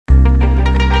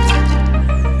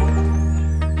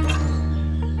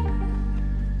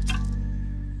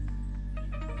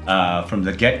from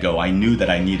the get-go, I knew that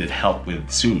I needed help with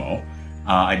sumo.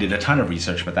 I did a ton of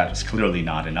research, but that was clearly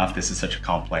not enough. This is such a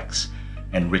complex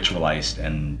and ritualized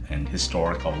and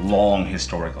historical, long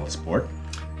historical sport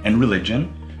and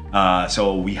religion.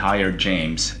 So we hired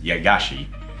James Yagashi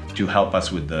to help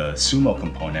us with the sumo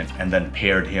component, and then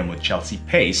paired him with Chelsea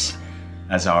Pace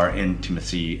as our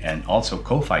intimacy and also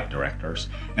co-fight directors.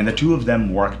 And the two of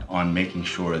them worked on making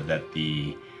sure that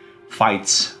the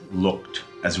fights looked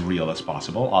as real as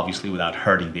possible, obviously without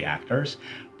hurting the actors,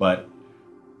 but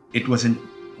we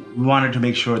wanted to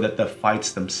make sure that the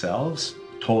fights themselves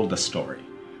told the story.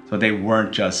 So they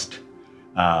weren't just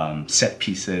set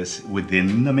pieces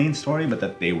within the main story, but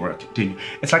that they were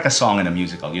it's like a song in a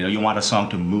musical. You know, you want a song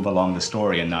to move along the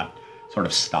story and not sort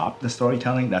of stop the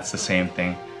storytelling. That's the same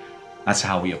thing. That's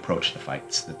how we approach the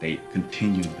fights, that they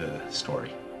continue the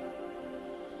story.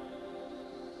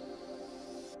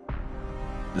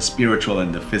 The spiritual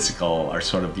and the physical are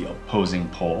sort of the opposing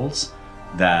poles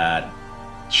that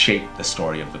shape the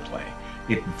story of the play.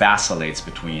 It vacillates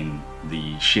between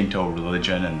the Shinto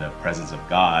religion and the presence of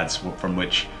gods, from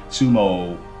which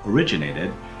sumo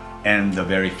originated, and the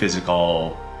very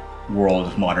physical world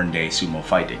of modern day sumo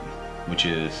fighting, which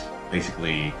is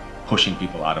basically pushing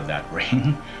people out of that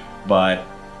ring. But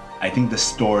I think the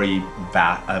story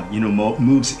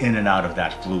moves in and out of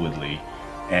that fluidly,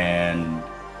 and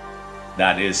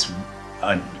that is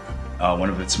one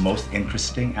of its most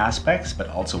interesting aspects, but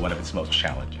also one of its most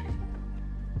challenging.